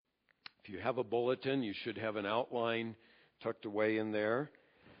If you have a bulletin, you should have an outline tucked away in there.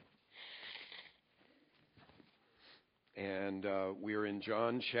 And we're in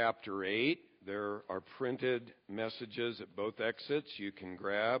John chapter 8. There are printed messages at both exits you can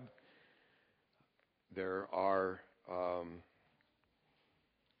grab. There are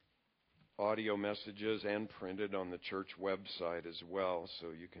audio messages and printed on the church website as well, so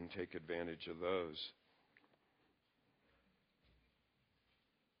you can take advantage of those.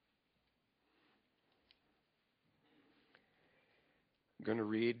 I'm going to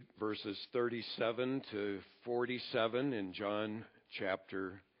read verses 37 to 47 in John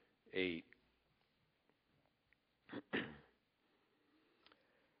chapter 8.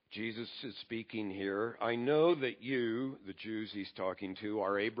 Jesus is speaking here. I know that you, the Jews he's talking to,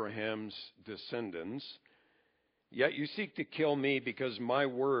 are Abraham's descendants, yet you seek to kill me because my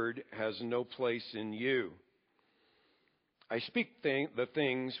word has no place in you. I speak the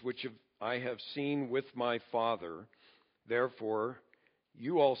things which I have seen with my Father. Therefore,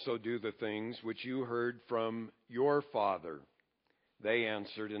 you also do the things which you heard from your father. They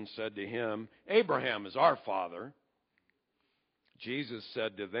answered and said to him, Abraham is our father. Jesus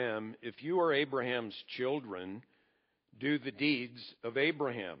said to them, if you are Abraham's children, do the deeds of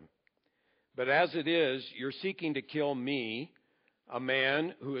Abraham. But as it is, you're seeking to kill me, a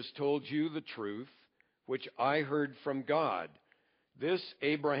man who has told you the truth, which I heard from God. This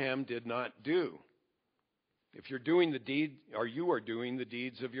Abraham did not do. If you're doing the deed, or you are doing the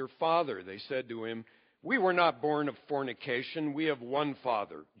deeds of your father, they said to him, we were not born of fornication. We have one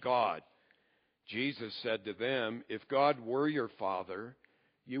Father, God. Jesus said to them, if God were your Father,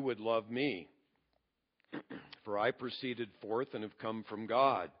 you would love me. For I proceeded forth and have come from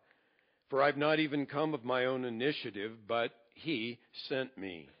God. For I've not even come of my own initiative, but he sent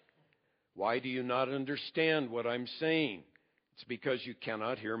me. Why do you not understand what I'm saying? It's because you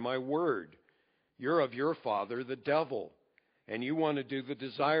cannot hear my word. You're of your father, the devil, and you want to do the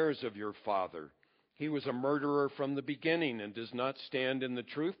desires of your father. He was a murderer from the beginning and does not stand in the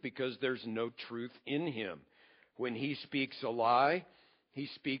truth because there's no truth in him. When he speaks a lie, he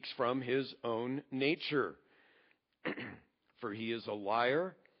speaks from his own nature. For he is a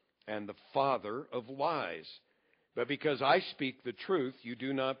liar and the father of lies. But because I speak the truth, you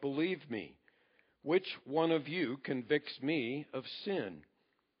do not believe me. Which one of you convicts me of sin?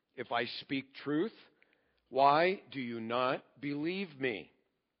 If I speak truth, why do you not believe me?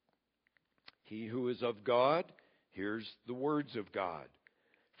 He who is of God hears the words of God.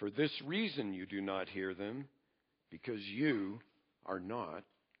 For this reason you do not hear them, because you are not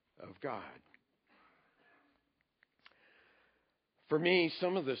of God. For me,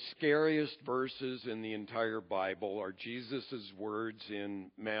 some of the scariest verses in the entire Bible are Jesus' words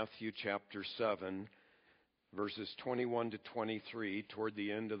in Matthew chapter 7, verses 21 to 23, toward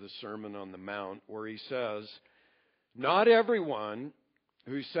the end of the Sermon on the Mount, where he says, not everyone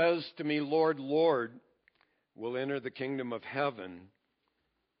who says to me, Lord, Lord, will enter the kingdom of heaven,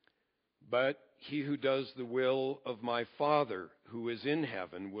 but he who does the will of my Father who is in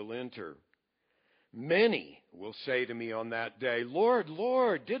heaven will enter. Many will say to me on that day, Lord,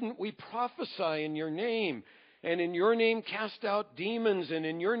 Lord, didn't we prophesy in your name, and in your name cast out demons, and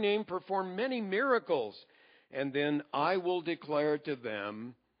in your name perform many miracles? And then I will declare to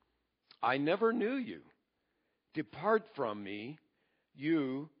them, I never knew you. Depart from me,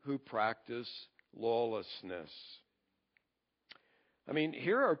 you who practice lawlessness. I mean,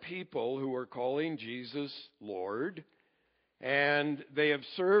 here are people who are calling Jesus Lord, and they have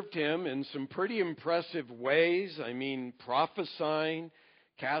served him in some pretty impressive ways. I mean, prophesying,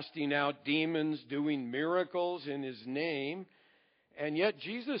 casting out demons, doing miracles in his name. And yet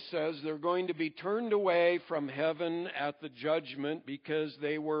Jesus says they're going to be turned away from heaven at the judgment because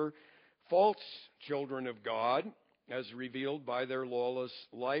they were false children of God, as revealed by their lawless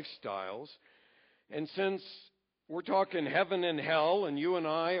lifestyles. And since we're talking heaven and hell, and you and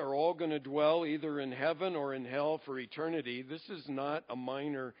I are all going to dwell either in heaven or in hell for eternity, this is not a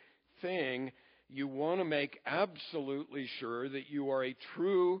minor thing. You want to make absolutely sure that you are a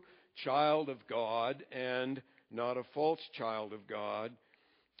true child of God and not a false child of God,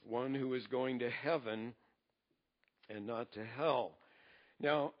 one who is going to heaven and not to hell.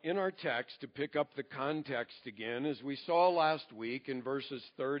 Now, in our text, to pick up the context again, as we saw last week in verses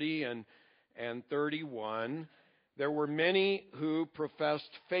 30 and 31, there were many who professed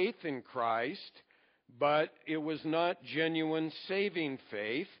faith in Christ, but it was not genuine saving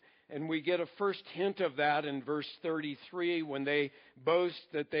faith. And we get a first hint of that in verse 33 when they boast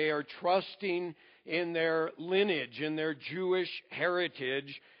that they are trusting in their lineage, in their Jewish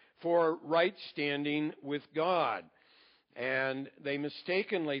heritage for right standing with God. And they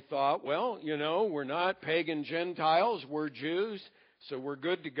mistakenly thought, well, we're not pagan Gentiles, we're Jews, so we're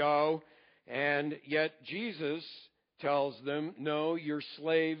good to go. And yet Jesus tells them, no, you're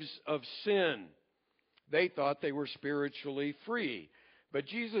slaves of sin. They thought they were spiritually free. But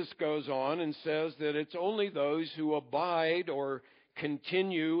Jesus goes on and says that it's only those who abide or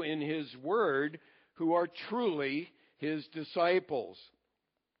continue in His Word who are truly His disciples.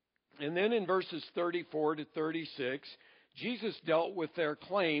 And then in verses 34 to 36, Jesus dealt with their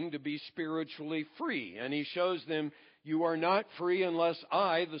claim to be spiritually free. And He shows them, you are not free unless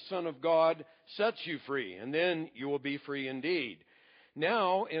I, the Son of God, sets you free. And then you will be free indeed.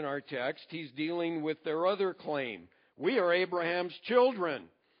 Now, in our text, He's dealing with their other claim. We are Abraham's children.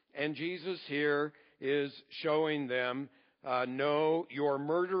 And Jesus here is showing them, no, your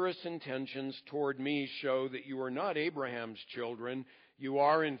murderous intentions toward me show that you are not Abraham's children. You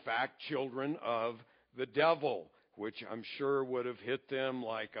are, in fact, children of the devil, which I'm sure would have hit them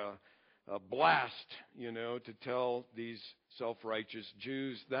like a blast, to tell these self-righteous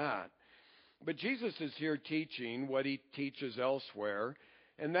Jews that. But Jesus is here teaching what He teaches elsewhere,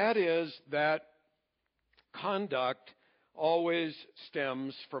 and that is that conduct always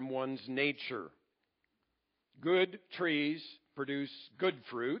stems from one's nature. Good trees produce good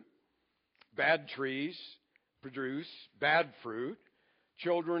fruit. Bad trees produce bad fruit.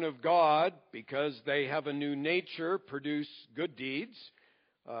 Children of God, because they have a new nature, produce good deeds.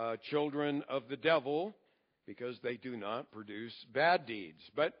 Children of the devil, because they do not produce bad deeds.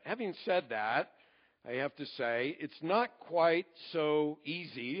 But having said that, I have to say, it's not quite so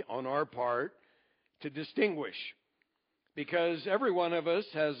easy on our part to distinguish, because every one of us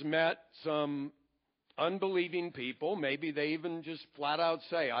has met some unbelieving people. Maybe they even just flat out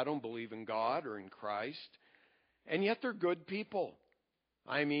say, I don't believe in God or in Christ, and yet they're good people.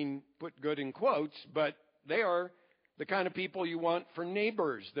 I mean, put good in quotes, but they are the kind of people you want for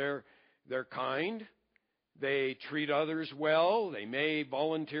neighbors. They're kind. They treat others well. They may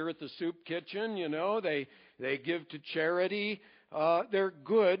volunteer at the soup kitchen, They give to charity. They're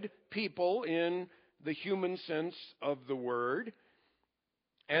good people in the human sense of the word.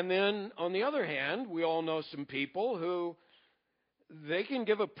 And then, on the other hand, we all know some people who they can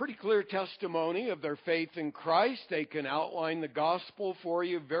give a pretty clear testimony of their faith in Christ. They can outline the gospel for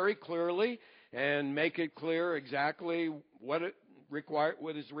you very clearly and make it clear exactly what is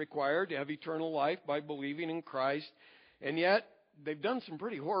required to have eternal life by believing in Christ. And yet, they've done some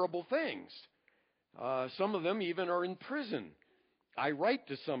pretty horrible things. Some of them even are in prison. I write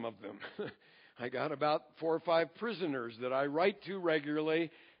to some of them. I got about 4 or 5 prisoners that I write to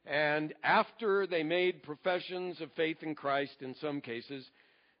regularly. And after they made professions of faith in Christ, in some cases,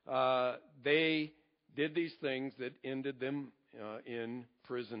 they did these things that ended them in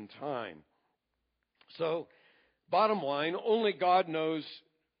prison time. So, bottom line, only God knows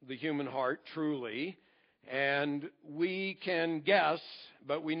the human heart truly, and we can guess,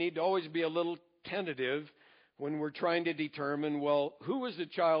 but we need to always be a little tentative when we're trying to determine, well, who is a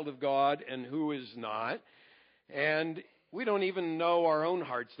child of God and who is not. And we don't even know our own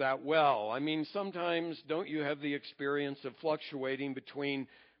hearts that well. I mean, sometimes don't you have the experience of fluctuating between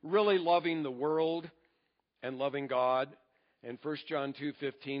really loving the world and loving God? And 1 John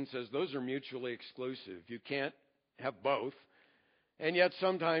 2:15 says those are mutually exclusive. You can't have both. And yet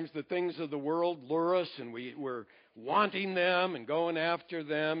sometimes the things of the world lure us, and we're wanting them and going after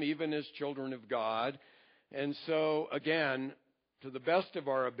them, even as children of God. And so, again, to the best of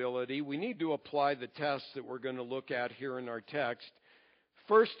our ability, we need to apply the tests that we're going to look at here in our text,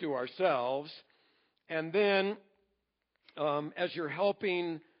 first to ourselves, and then as you're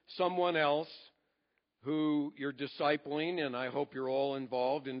helping someone else who you're discipling, and I hope you're all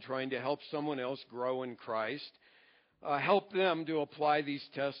involved in trying to help someone else grow in Christ, help them to apply these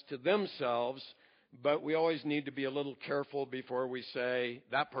tests to themselves. But we always need to be a little careful before we say,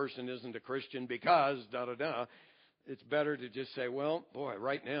 that person isn't a Christian because da-da-da. It's better to just say, well, boy,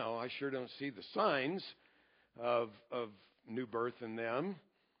 right now I sure don't see the signs of new birth in them.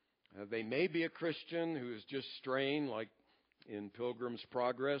 They may be a Christian who is just straying, like in Pilgrim's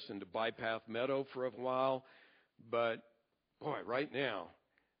Progress, into Bypath Meadow for a while. But, boy, right now,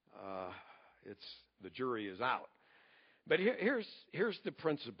 the jury is out. But here's the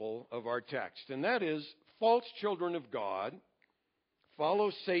principle of our text, and that is false children of God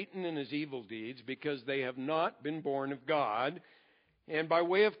follow Satan and his evil deeds because they have not been born of God. And by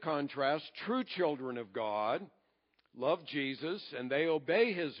way of contrast, true children of God love Jesus and they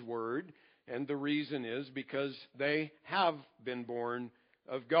obey His word, and the reason is because they have been born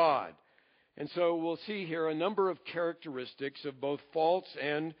of God. And so we'll see here a number of characteristics of both false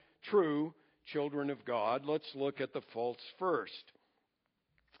and true children of God, let's look at the false first.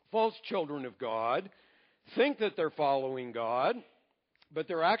 False children of God think that they're following God, but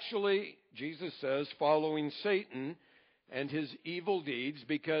they're actually, Jesus says, following Satan and his evil deeds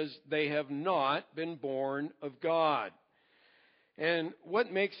because they have not been born of God. And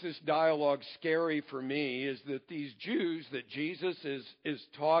what makes this dialogue scary for me is that these Jews that Jesus is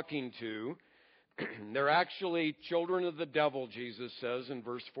talking to, they're actually children of the devil, Jesus says in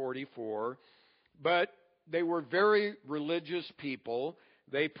verse 44, but they were very religious people.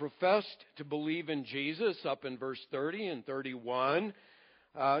 They professed to believe in Jesus up in verse 30 and 31.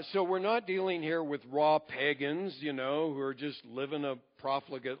 So we're not dealing here with raw pagans, who are just living a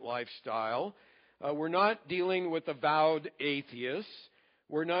profligate lifestyle. We're not dealing with avowed atheists.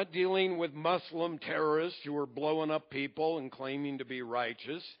 We're not dealing with Muslim terrorists who are blowing up people and claiming to be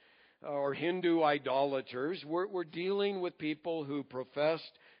righteous, or Hindu idolaters. We're dealing with people who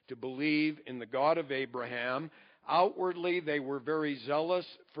professed to believe in the God of Abraham. Outwardly, they were very zealous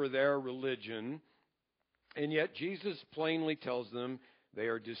for their religion, and yet Jesus plainly tells them they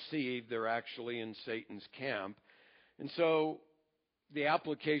are deceived. They're actually in Satan's camp. And so the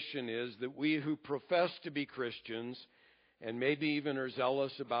application is that we who profess to be Christians and maybe even are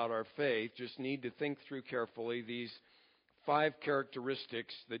zealous about our faith just need to think through carefully these 5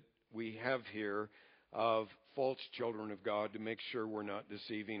 characteristics that we have here of false children of God to make sure we're not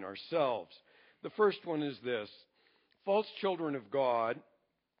deceiving ourselves. The first one is this: false children of God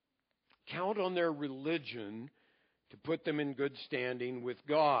count on their religion to put them in good standing with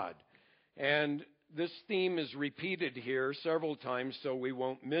God. And this theme is repeated here several times so we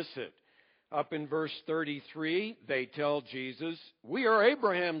won't miss it. Up in verse 33, they tell Jesus, "We are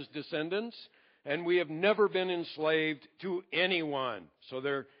Abraham's descendants, and we have never been enslaved to anyone." So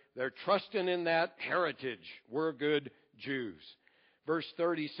they're trusting in that heritage. We're good Jews. Verse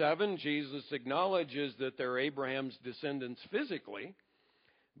 37, Jesus acknowledges that they're Abraham's descendants physically,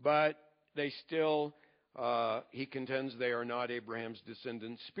 but they still, he contends they are not Abraham's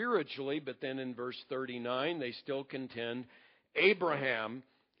descendants spiritually. But then in verse 39, they still contend Abraham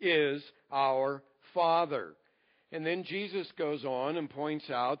is our father. And then Jesus goes on and points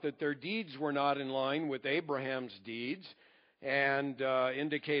out that their deeds were not in line with Abraham's deeds and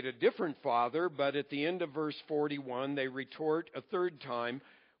indicate a different father. But at the end of verse 41, they retort a third time,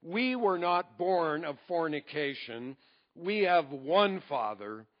 "We were not born of fornication. We have one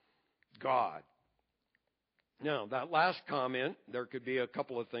Father, God." Now, that last comment, there could be a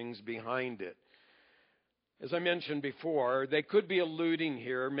couple of things behind it. As I mentioned before, they could be alluding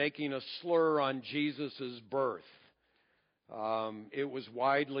here, making a slur on Jesus' birth. It was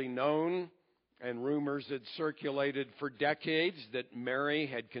widely known, and rumors had circulated for decades, that Mary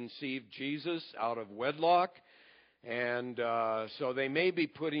had conceived Jesus out of wedlock. And so they may be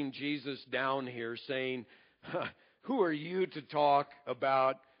putting Jesus down here, saying, "Who are you to talk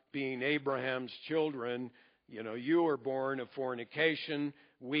about being Abraham's children? You were born of fornication.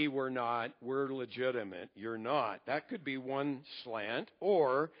 We were not. We're legitimate. You're not." That could be one slant.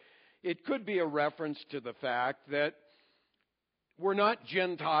 Or it could be a reference to the fact that we're not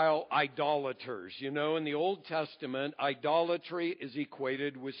Gentile idolaters. In the Old Testament, idolatry is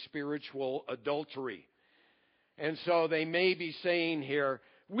equated with spiritual adultery. And so they may be saying here,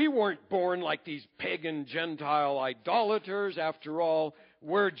 we weren't born like these pagan Gentile idolaters. After all,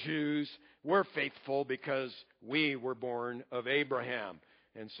 we're Jews. We're faithful because we were born of Abraham.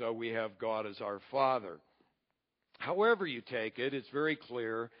 And so we have God as our Father. However you take it, it's very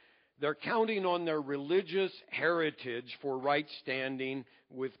clear they're counting on their religious heritage for right standing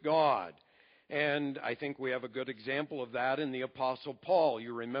with God. And I think we have a good example of that in the Apostle Paul.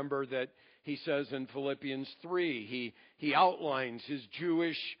 You remember that he says in Philippians 3, he outlines his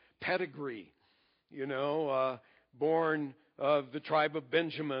Jewish pedigree. Born of the tribe of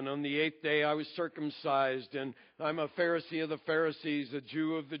Benjamin. On the 8th day I was circumcised, and I'm a Pharisee of the Pharisees, a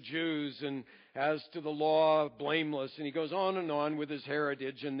Jew of the Jews, and as to the law, blameless. And he goes on with his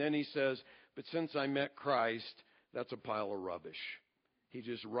heritage, and then he says, but since I met Christ, that's a pile of rubbish. He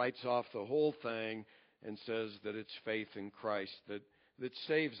just writes off the whole thing and says that it's faith in Christ that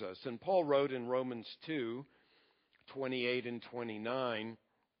saves us. And Paul wrote in Romans 2:28 and 29,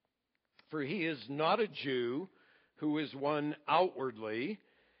 "For he is not a Jew who is one outwardly,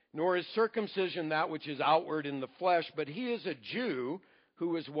 nor is circumcision that which is outward in the flesh, but he is a Jew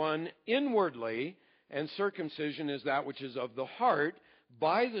who is one inwardly, and circumcision is that which is of the heart,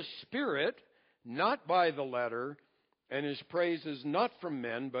 by the Spirit, not by the letter, and his praise is not from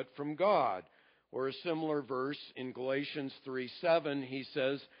men, but from God." Or a similar verse in Galatians 3:7, he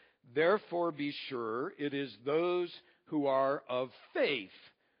says, "Therefore be sure it is those who are of faith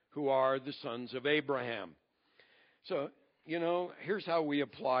who are the sons of Abraham. So, here's how we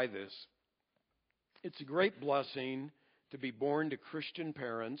apply this. It's a great blessing to be born to Christian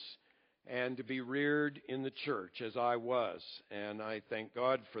parents and to be reared in the church, as I was, and I thank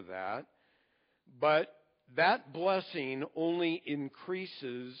God for that. But that blessing only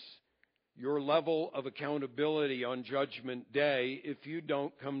increases your level of accountability on Judgment Day if you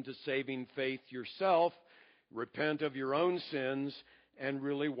don't come to saving faith yourself, repent of your own sins, and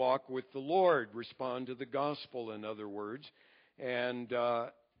really walk with the Lord. Respond to the gospel, in other words. And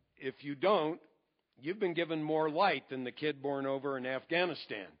if you don't, you've been given more light than the kid born over in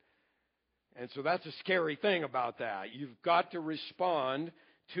Afghanistan. And so that's a scary thing about that. You've got to respond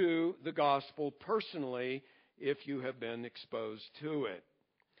to the gospel personally if you have been exposed to it.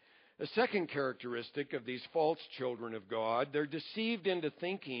 The second characteristic of these false children of God, they're deceived into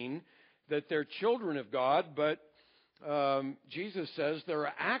thinking that they're children of God, but Jesus says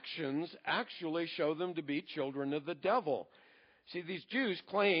their actions actually show them to be children of the devil. See, these Jews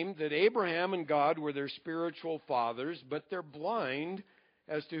claim that Abraham and God were their spiritual fathers, but they're blind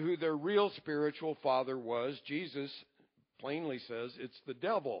as to who their real spiritual father was. Jesus plainly says it's the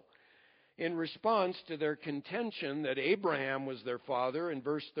devil. In response to their contention that Abraham was their father, in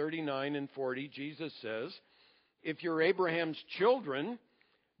verse 39 and 40, Jesus says, if you're Abraham's children,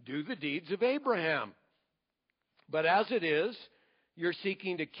 do the deeds of Abraham. But as it is, you're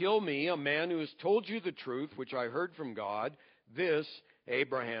seeking to kill me, a man who has told you the truth, which I heard from God. This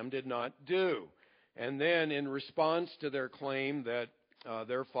Abraham did not do. And then in response to their claim that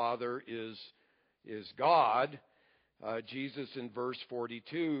their father is God, Jesus in verse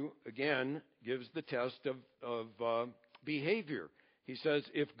 42 again gives the test of behavior. He says,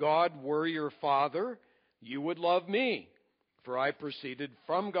 if God were your father, you would love me, for I proceeded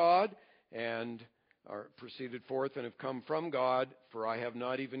from God proceeded forth and have come from God, for I have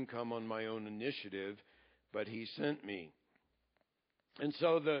not even come on my own initiative, but he sent me. And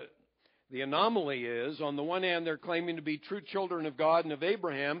so the anomaly is, on the one hand, they're claiming to be true children of God and of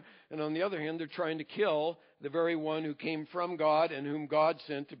Abraham, and on the other hand, they're trying to kill the very one who came from God and whom God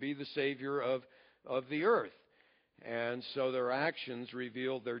sent to be the Savior of the earth. And so their actions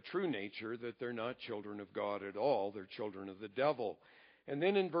reveal their true nature, that they're not children of God at all, they're children of the devil. And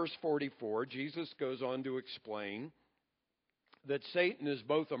then in verse 44, Jesus goes on to explain that Satan is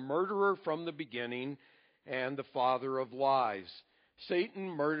both a murderer from the beginning and the father of lies. Satan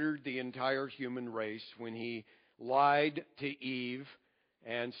murdered the entire human race when he lied to Eve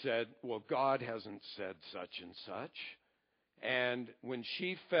and said, well, God hasn't said such and such. And when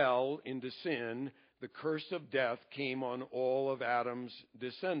she fell into sin, the curse of death came on all of Adam's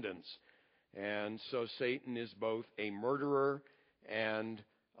descendants. And so Satan is both a murderer and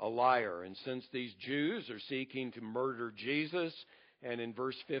a liar. And since these Jews are seeking to murder Jesus, and in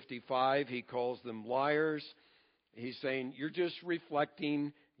verse 55 he calls them liars, he's saying, you're just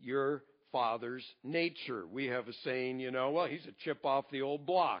reflecting your father's nature. We have a saying, well, he's a chip off the old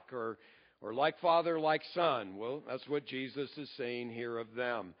block, or like father, like son. Well, that's what Jesus is saying here of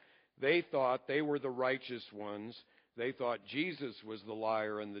them. They thought they were the righteous ones. They thought Jesus was the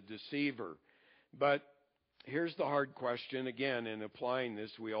liar and the deceiver. But here's the hard question. Again, in applying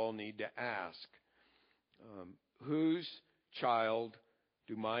this, we all need to ask, whose child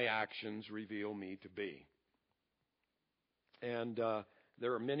do my actions reveal me to be? And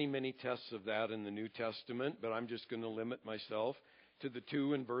there are many, many tests of that in the New Testament, but I'm just going to limit myself to the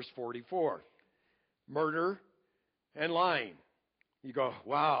two in verse 44. Murder and lying. You go,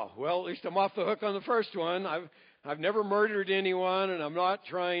 wow, well, at least I'm off the hook on the first one. I've never murdered anyone, and I'm not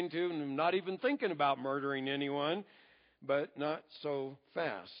trying to, and I'm not even thinking about murdering anyone, but not so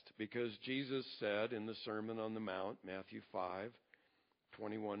fast, because Jesus said in the Sermon on the Mount, Matthew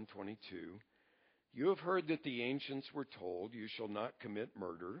 5:21-22, you have heard that the ancients were told, you shall not commit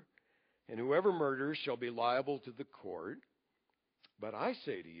murder, and whoever murders shall be liable to the court. But I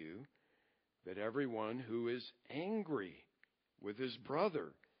say to you that everyone who is angry with his brother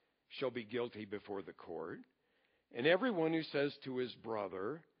shall be guilty before the court. And everyone who says to his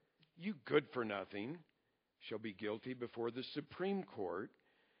brother, you good for nothing, shall be guilty before the Supreme Court.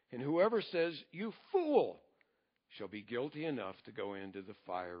 And whoever says, you fool, shall be guilty enough to go into the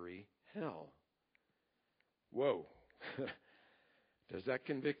fiery hell. Whoa. Does that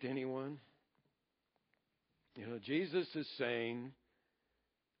convict anyone? Jesus is saying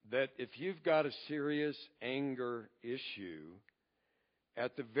that if you've got a serious anger issue,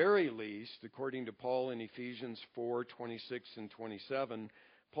 at the very least, according to Paul in Ephesians 4:26 and 27,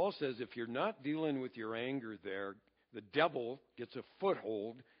 Paul says if you're not dealing with your anger there, the devil gets a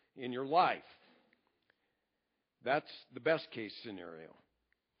foothold in your life. That's the best case scenario.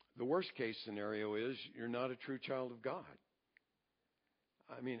 The worst case scenario is you're not a true child of God.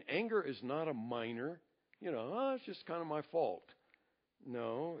 I mean, anger is not a minor, it's just kind of my fault.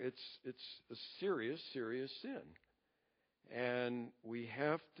 No, it's a serious, serious sin. And we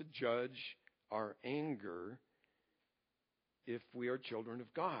have to judge our anger if we are children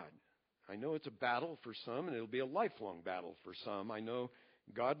of God. I know it's a battle for some, and it'll be a lifelong battle for some. I know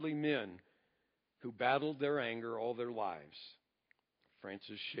godly men who battled their anger all their lives.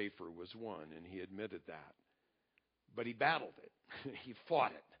 Francis Schaeffer was one, and he admitted that. But he battled it. He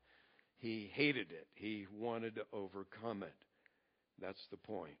fought it. He hated it. He wanted to overcome it. That's the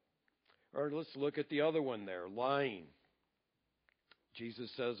point. All right, let's look at the other one there, lying.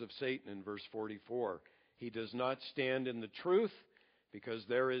 Jesus says of Satan in verse 44, he does not stand in the truth because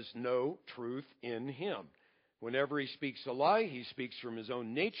there is no truth in him. Whenever he speaks a lie, he speaks from his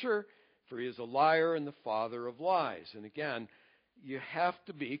own nature, for he is a liar and the father of lies. And again, you have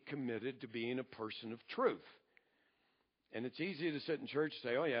to be committed to being a person of truth. And it's easy to sit in church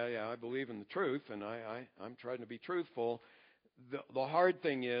and say, oh, yeah, I believe in the truth, and I'm trying to be truthful. The hard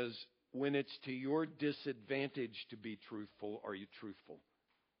thing is, when it's to your disadvantage to be truthful, are you truthful?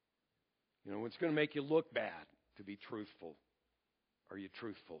 When it's going to make you look bad to be truthful, are you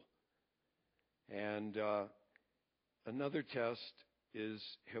truthful? And another test is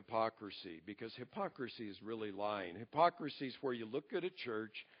hypocrisy, because hypocrisy is really lying. Hypocrisy is where you look at a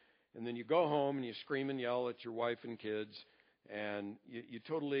church, and then you go home and you scream and yell at your wife and kids, and you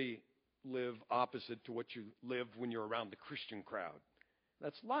totally live opposite to what you live when you're around the Christian crowd.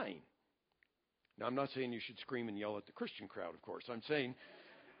 That's lying. Now, I'm not saying you should scream and yell at the Christian crowd, of course. I'm saying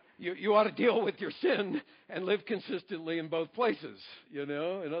you ought to deal with your sin and live consistently in both places,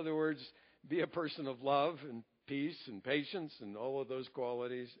 In other words, be a person of love and peace and patience and all of those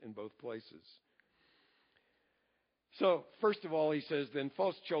qualities in both places. So, first of all, he says, then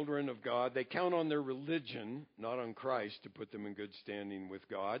false children of God, they count on their religion, not on Christ, to put them in good standing with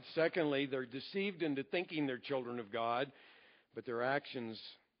God. Secondly, they're deceived into thinking they're children of God, but their actions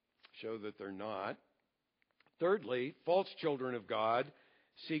show that they're not. Thirdly, false children of God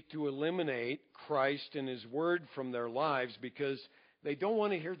seek to eliminate Christ and His Word from their lives because they don't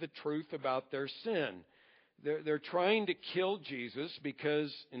want to hear the truth about their sin. They're trying to kill Jesus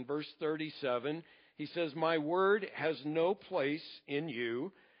because in verse 37, he says, my word has no place in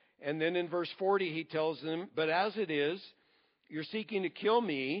you. And then in verse 40, he tells them, but as it is, you're seeking to kill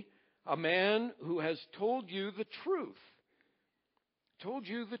me, a man who has told you the truth. Told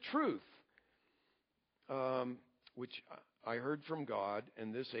you the truth, which I heard from God,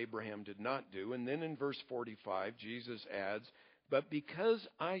 and this Abraham did not do. And then in verse 45, Jesus adds, but because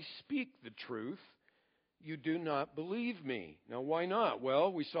I speak the truth, you do not believe me. Now, why not?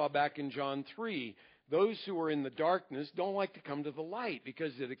 Well, we saw back in John 3, those who are in the darkness don't like to come to the light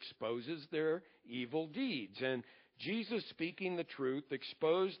because it exposes their evil deeds. And Jesus, speaking the truth,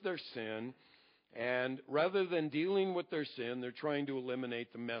 exposed their sin. And rather than dealing with their sin, they're trying to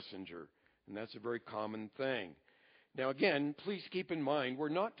eliminate the messenger. And that's a very common thing. Now, again, please keep in mind, we're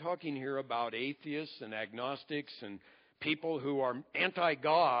not talking here about atheists and agnostics and people who are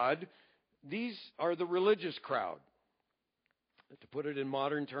anti-God. These are the religious crowd. To put it in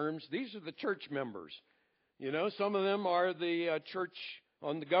modern terms, these are the church members. Some of them are the church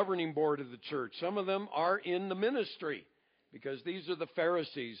on the governing board of the church. Some of them are in the ministry because these are the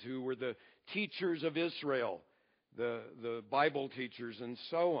Pharisees who were the teachers of Israel, the Bible teachers and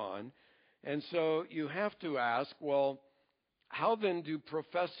so on. And so you have to ask, well, how then do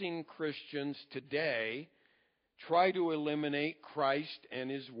professing Christians today try to eliminate Christ and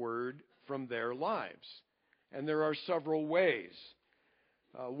His Word from their lives? And there are several ways.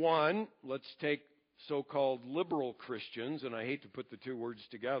 One, let's take so-called liberal Christians, and I hate to put the two words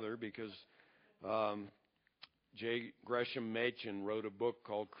together because J. Gresham Machen wrote a book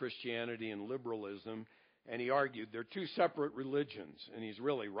called Christianity and Liberalism, and he argued they're two separate religions, and he's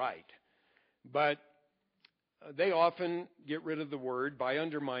really right. But they often get rid of the Word by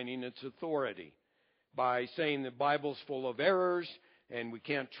undermining its authority, by saying the Bible's full of errors and we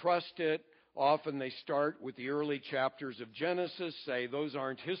can't trust it. Often they start with the early chapters of Genesis, say those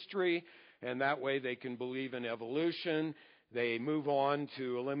aren't history, and that way they can believe in evolution. They move on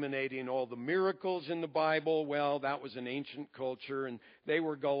to eliminating all the miracles in the Bible. Well, that was an ancient culture, and they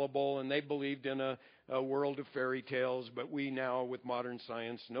were gullible, and they believed in a world of fairy tales, but we now, with modern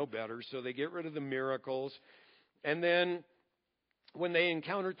science, know better. So they get rid of the miracles. And then when they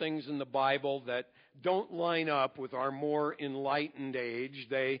encounter things in the Bible that don't line up with our more enlightened age,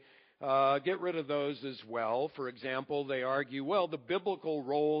 they get rid of those as well. For example, they argue, well, the biblical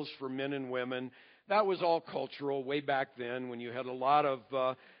roles for men and women, that was all cultural way back then when you had a lot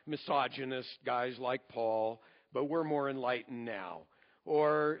of misogynist guys like Paul, but we're more enlightened now.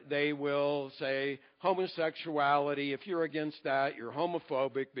 Or they will say homosexuality, if you're against that, you're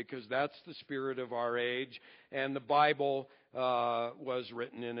homophobic because that's the spirit of our age. And the Bible was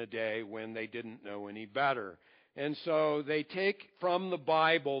written in a day when they didn't know any better. And so they take from the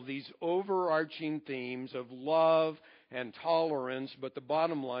Bible these overarching themes of love and tolerance, but the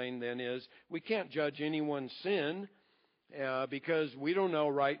bottom line then is we can't judge anyone's sin because we don't know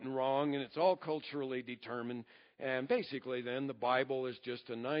right and wrong, and it's all culturally determined. And basically then the Bible is just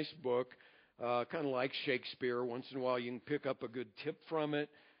a nice book, kind of like Shakespeare. Once in a while you can pick up a good tip from it,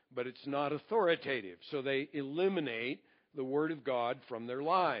 but it's not authoritative. So they eliminate the Word of God from their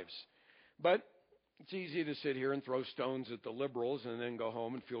lives. But it's easy to sit here and throw stones at the liberals and then go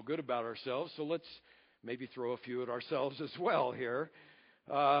home and feel good about ourselves. So let's maybe throw a few at ourselves as well here.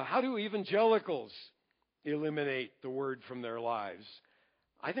 How do evangelicals eliminate the Word from their lives?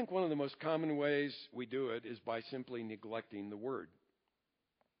 I think one of the most common ways we do it is by simply neglecting the Word.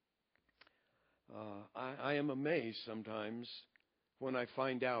 I am amazed sometimes when I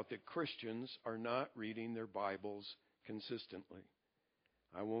find out that Christians are not reading their Bibles consistently.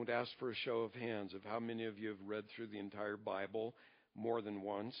 I won't ask for a show of hands of how many of you have read through the entire Bible more than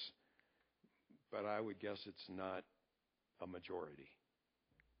once, but I would guess it's not a majority.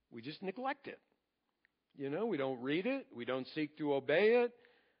 We just neglect it. You know, we don't read it. We don't seek to obey it.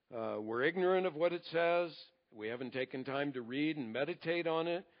 We're ignorant of what it says. We haven't taken time to read and meditate on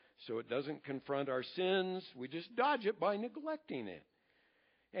it, so it doesn't confront our sins. We just dodge it by neglecting it.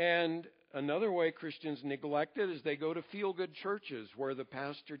 And another way Christians neglect it is they go to feel-good churches where the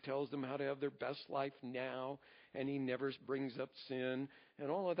pastor tells them how to have their best life now, and he never brings up sin, and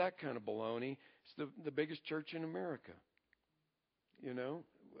all of that kind of baloney. It's the biggest church in America. You know,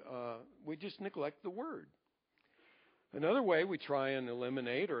 we just neglect the Word. Another way we try and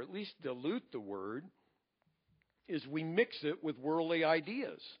eliminate, or at least dilute the Word, is we mix it with worldly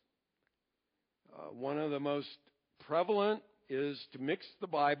ideas. One of the most prevalent is to mix the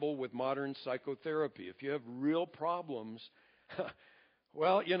Bible with modern psychotherapy. If you have real problems,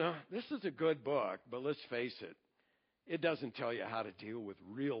 well, you know, this is a good book, but let's face it, it doesn't tell you how to deal with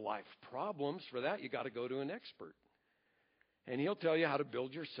real life problems. For that, you got to go to an expert. And he'll tell you how to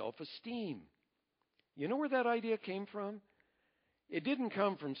build your self-esteem. You know where that idea came from? It didn't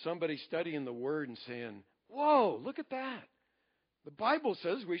come from somebody studying the Word and saying, whoa, look at that. The Bible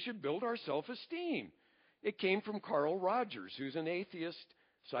says we should build our self-esteem. It came from Carl Rogers, who's an atheist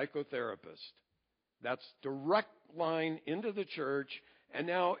psychotherapist. That's direct line into the church, and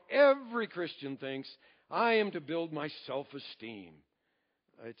now every Christian thinks, I am to build my self-esteem.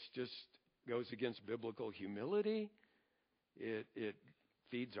 It just goes against biblical humility. It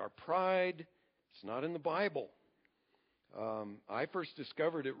feeds our pride. It's not in the Bible. I first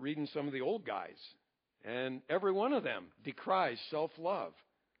discovered it reading some of the old guys, and every one of them decries self-love.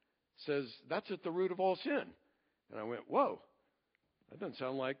 Says that's at the root of all sin. And I went, whoa, that doesn't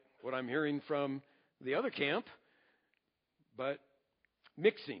sound like what I'm hearing from the other camp. But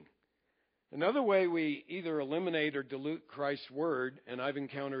mixing. Another way we either eliminate or dilute Christ's Word, and I've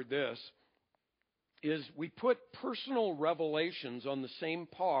encountered this, is we put personal revelations on the same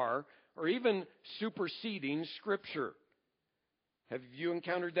par or even superseding Scripture. Have you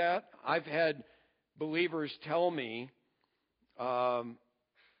encountered that? I've had believers tell me,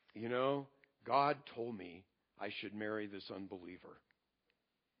 you know, God told me I should marry this unbeliever.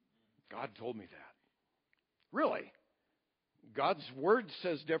 God told me that. Really? God's Word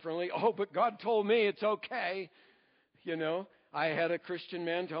says differently. Oh, but God told me it's okay. You know, I had a Christian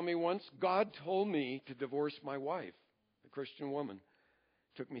man tell me once, God told me to divorce my wife, a Christian woman.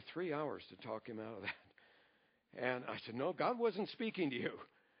 It took me 3 hours to talk him out of that. And I said, no, God wasn't speaking to you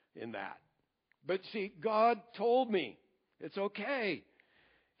in that. But see, God told me it's okay.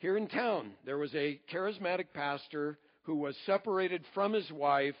 Here in town, there was a charismatic pastor who was separated from his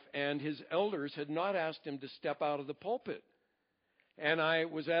wife, and his elders had not asked him to step out of the pulpit. And I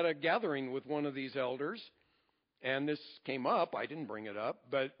was at a gathering with one of these elders, and this came up. I didn't bring it up,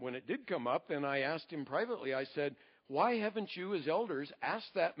 but when it did come up, then I asked him privately, I said, why haven't you as elders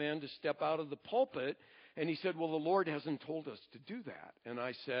asked that man to step out of the pulpit? And he said, well, the Lord hasn't told us to do that. And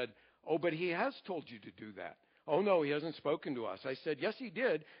I said, oh, but he has told you to do that. Oh, no, he hasn't spoken to us. I said, yes, he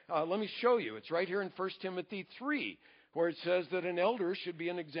did. Let me show you. It's right here in 1 Timothy 3, where it says that an elder should be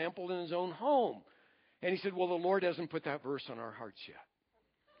an example in his own home. And he said, well, the Lord hasn't put that verse on our hearts yet.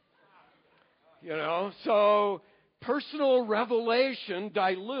 You know, so personal revelation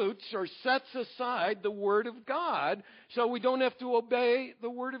dilutes or sets aside the Word of God, so we don't have to obey the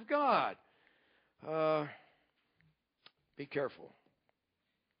Word of God. Be careful.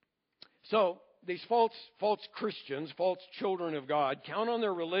 So, these false Christians, false children of God, count on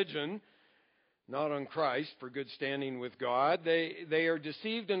their religion, not on Christ, for good standing with God. They are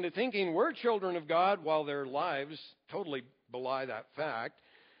deceived into thinking we're children of God while their lives totally belie that fact.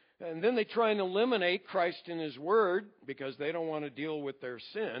 And then they try and eliminate Christ and His Word because they don't want to deal with their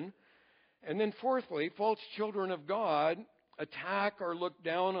sin. And then fourthly, false children of God attack or look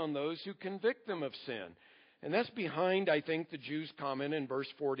down on those who convict them of sin. And that's behind, I think, the Jews' comment in verse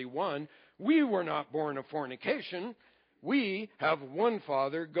 41, we were not born of fornication. We have one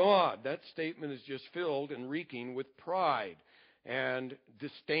Father, God. That statement is just filled and reeking with pride and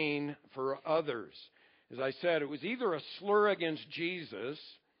disdain for others. As I said, it was either a slur against Jesus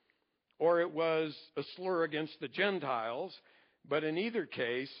or it was a slur against the Gentiles. But in either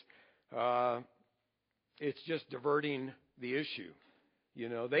case, it's just diverting the issue. You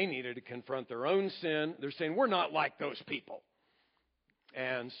know, they needed to confront their own sin. They're saying, we're not like those people.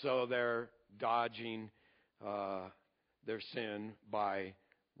 And so they're dodging their sin by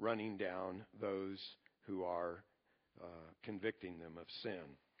running down those who are convicting them of sin.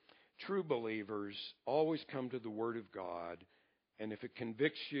 True believers always come to the Word of God, and if it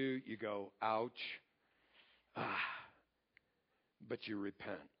convicts you, you go, ouch, but you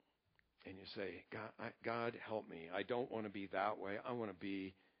repent. And you say, God, help me. I don't want to be that way. I want to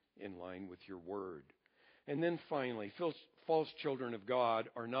be in line with your Word. And then finally, false children of God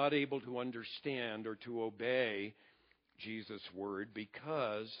are not able to understand or to obey Jesus' Word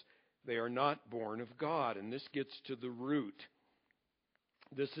because they are not born of God. And this gets to the root.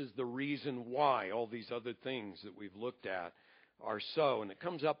 This is the reason why all these other things that we've looked at are so. And it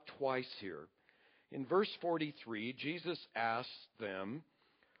comes up twice here. In verse 43, Jesus asks them,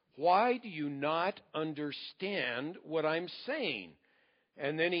 why do you not understand what I'm saying?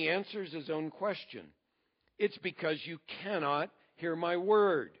 And then he answers his own question. It's because you cannot hear my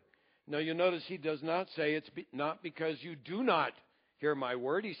word. Now you'll notice he does not say it's not because you do not hear my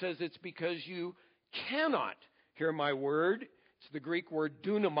word. He says it's because you cannot hear my word. It's the Greek word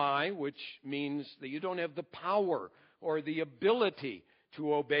dunamai, which means that you don't have the power or the ability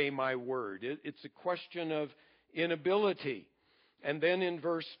to obey my word. It's a question of inability. And then in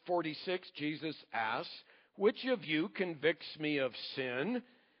verse 46, Jesus asks, which of you convicts me of sin?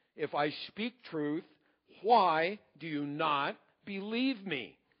 If I speak truth, why do you not believe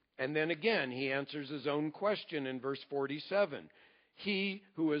me? And then again, he answers his own question in verse 47. He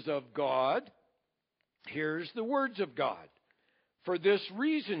who is of God hears the words of God. For this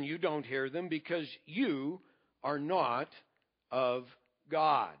reason you don't hear them, because you are not of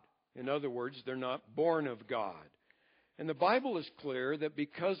God. In other words, they're not born of God. And the Bible is clear that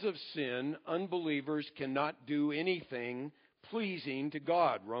because of sin, unbelievers cannot do anything pleasing to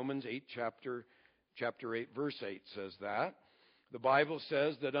God. Romans 8, chapter 8, verse 8 says that. The Bible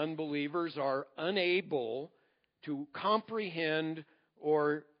says that unbelievers are unable to comprehend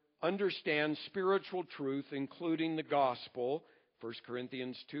or understand spiritual truth, including the gospel. 1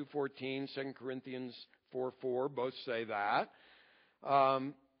 Corinthians 2:14, 2 Corinthians 4:4 both say that.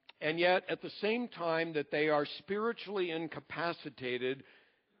 And yet, at the same time that they are spiritually incapacitated,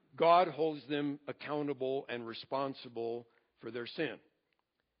 God holds them accountable and responsible for their sin.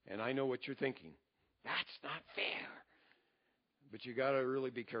 And I know what you're thinking. That's not fair. But you got to really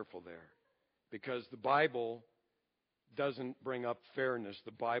be careful there. Because the Bible doesn't bring up fairness.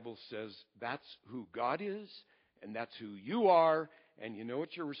 The Bible says that's who God is, and that's who you are, and you know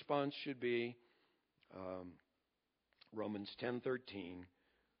what your response should be? Romans 10:13.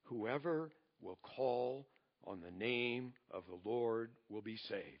 Whoever will call on the name of the Lord will be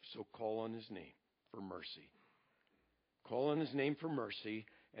saved. So call on his name for mercy. Call on his name for mercy.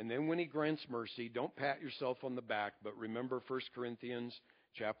 And then when he grants mercy, don't pat yourself on the back, but remember 1 Corinthians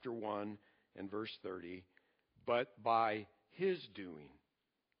chapter 1 and verse 30. But by his doing,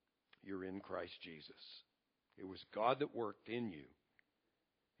 you're in Christ Jesus. It was God that worked in you.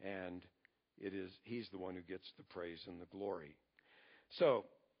 And he's the one who gets the praise and the glory. So,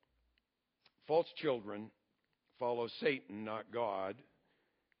 false children follow Satan, not God,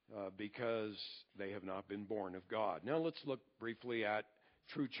 because they have not been born of God. Now let's look briefly at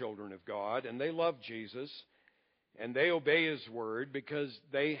true children of God. And they love Jesus, and they obey his word because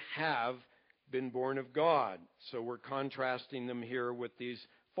they have been born of God. So we're contrasting them here with these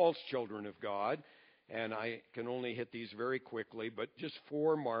false children of God. And I can only hit these very quickly, but just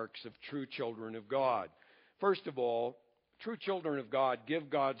 4 marks of true children of God. First of all, true children of God give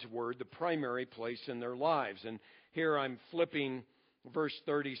God's word the primary place in their lives. And here I'm flipping verse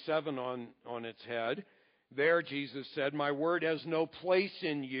 37 on its head. There, Jesus said, my word has no place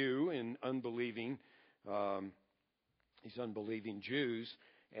in you, in unbelieving, these unbelieving Jews.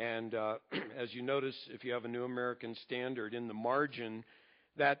 And as you notice, if you have a New American Standard, in the margin,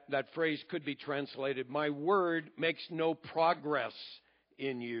 that phrase could be translated, my word makes no progress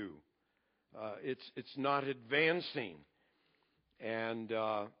in you. It's not advancing. And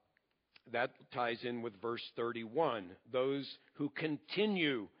that ties in with verse 31. Those who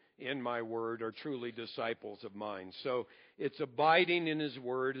continue in my word are truly disciples of mine. So it's abiding in his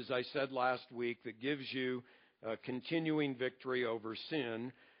word, as I said last week, that gives you continuing victory over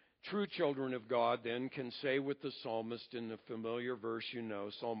sin. True children of God then can say with the psalmist in the familiar verse you know,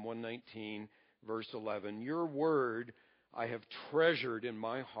 Psalm 119, verse 11, your word I have treasured in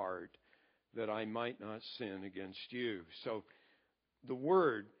my heart that I might not sin against you. So the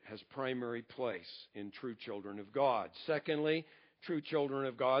word has primary place in true children of God. Secondly, true children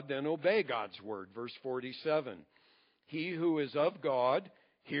of God then obey God's word. Verse 47, he who is of God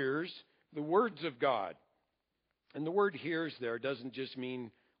hears the words of God. And the word hears there doesn't just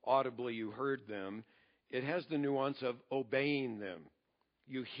mean audibly you heard them. It has the nuance of obeying them.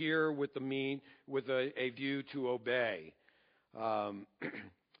 You hear with a view to obey.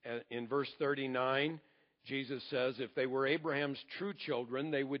 In verse 39, Jesus says if they were Abraham's true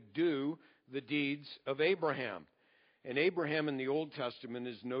children, they would do the deeds of Abraham. And Abraham in the Old Testament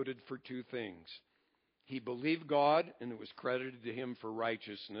is noted for two things. He believed God, and it was credited to him for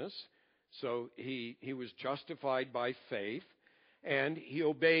righteousness. So he was justified by faith. And he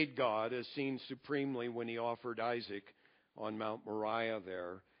obeyed God, as seen supremely when he offered Isaac on Mount Moriah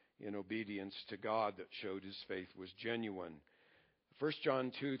there in obedience to God that showed his faith was genuine. 1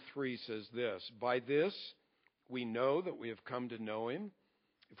 John 2:3 says this, by this we know that we have come to know him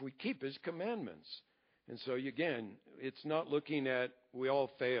if we keep his commandments. And so again, it's not looking at we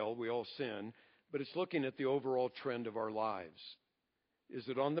all fail, we all sin, but it's looking at the overall trend of our lives. Is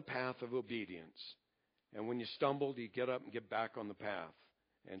it on the path of obedience? And when you stumble, do you get up and get back on the path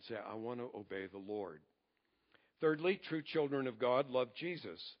and say, I want to obey the Lord? Thirdly, true children of God love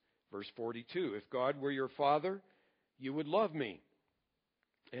Jesus. Verse 42, if God were your father, you would love me.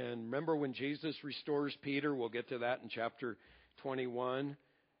 And remember when Jesus restores Peter, we'll get to that in chapter 21.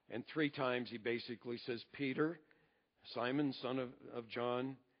 And 3 times he basically says, Peter, Simon, son of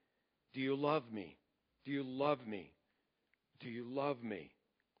John, do you love me? Do you love me? Do you love me?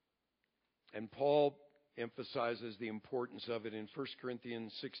 And Paul emphasizes the importance of it in 1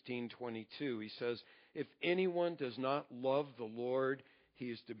 Corinthians 16:22. He says, if anyone does not love the Lord, he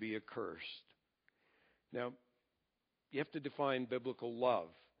is to be accursed. Now, you have to define biblical love.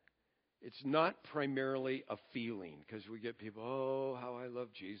 It's not primarily a feeling, because we get people, oh, how I love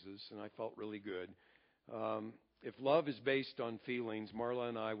Jesus, and I felt really good. If love is based on feelings, Marla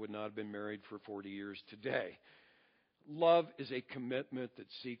and I would not have been married for 40 years today. Love is a commitment that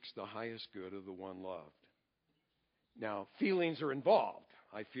seeks the highest good of the one loved. Now, feelings are involved.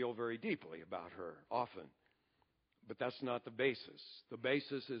 I feel very deeply about her often. But that's not the basis. The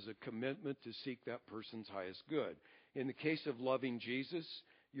basis is a commitment to seek that person's highest good. In the case of loving Jesus,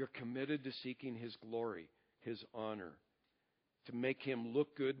 you're committed to seeking his glory, his honor, to make him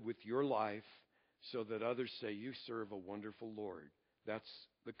look good with your life so that others say, you serve a wonderful Lord. That's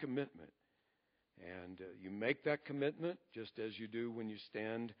the commitment. And you make that commitment just as you do when you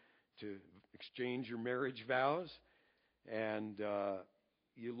stand to exchange your marriage vows. And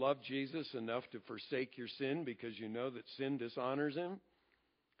you love Jesus enough to forsake your sin because you know that sin dishonors him.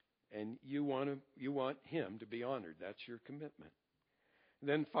 And you want him to be honored. That's your commitment. And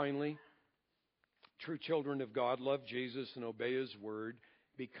then finally, true children of God love Jesus and obey his word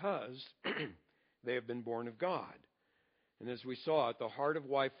because they have been born of God. And as we saw, at the heart of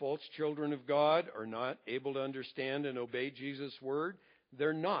why false children of God are not able to understand and obey Jesus' word,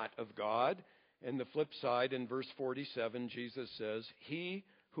 they're not of God. And the flip side, in verse 47, Jesus says, he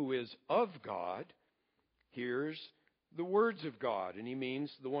who is of God hears the words of God. And he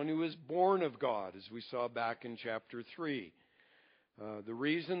means the one who is born of God, as we saw back in chapter 3. The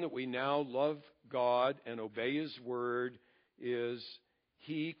reason that we now love God and obey his word is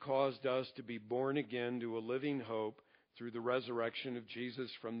he caused us to be born again to a living hope through the resurrection of Jesus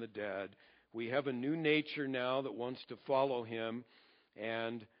from the dead. We have a new nature now that wants to follow him,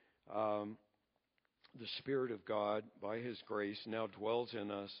 and the Spirit of God, by his grace, now dwells in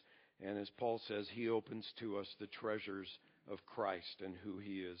us. And as Paul says, he opens to us the treasures of Christ and who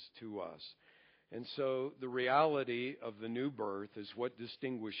he is to us. And so the reality of the new birth is what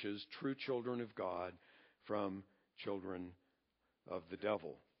distinguishes true children of God from children of the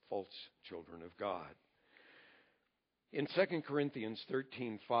devil, false children of God. In 2 Corinthians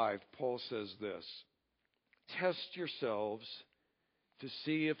 13:5, Paul says this, test yourselves to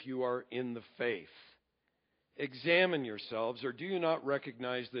see if you are in the faith. Examine yourselves, or do you not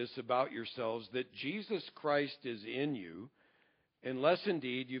recognize this about yourselves, that Jesus Christ is in you, unless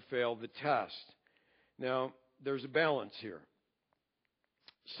indeed you fail the test? Now, there's a balance here.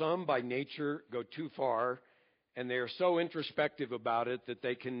 Some by nature go too far, and they are so introspective about it that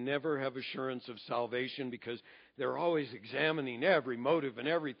they can never have assurance of salvation because they're always examining every motive and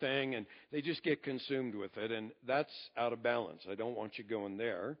everything, and they just get consumed with it, and that's out of balance. I don't want you going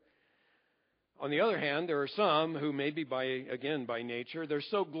there. On the other hand, there are some who maybe by nature, they're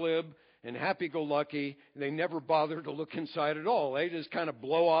so glib and happy-go-lucky, they never bother to look inside at all. They just kind of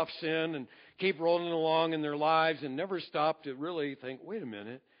blow off sin and keep rolling along in their lives and never stop to really think, wait a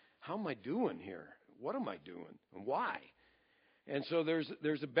minute, how am I doing here? What am I doing? And why? And so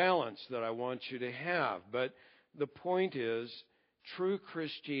there's a balance that I want you to have. But the point is, true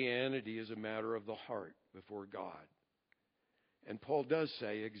Christianity is a matter of the heart before God. And Paul does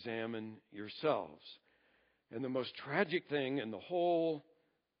say, examine yourselves. And the most tragic thing in the whole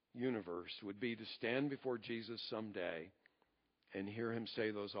universe would be to stand before Jesus someday and hear him say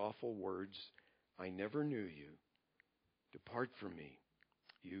those awful words, I never knew you. Depart from me,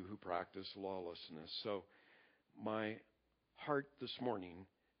 you who practice lawlessness. So my heart this morning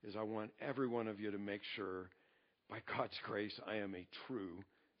is I want every one of you to make sure, by God's grace, I am a true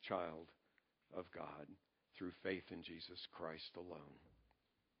child of God through faith in Jesus Christ alone.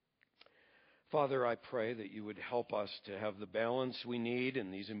 Father, I pray that you would help us to have the balance we need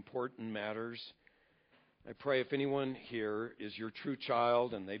in these important matters. I pray if anyone here is your true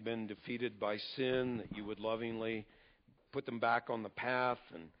child and they've been defeated by sin, that you would lovingly put them back on the path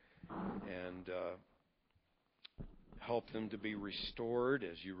and help them to be restored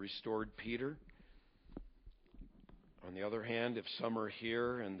as you restored Peter. On the other hand, if some are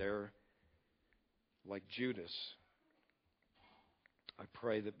here and they're like Judas, I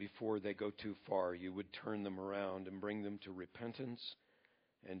pray that before they go too far, you would turn them around and bring them to repentance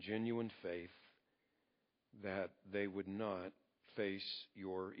and genuine faith, that they would not face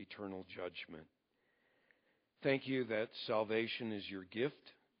your eternal judgment. Thank you that salvation is your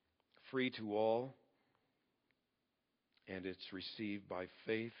gift, free to all, and it's received by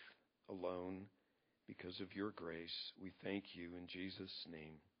faith alone because of your grace. We thank you in Jesus'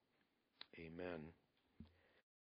 name. Amen.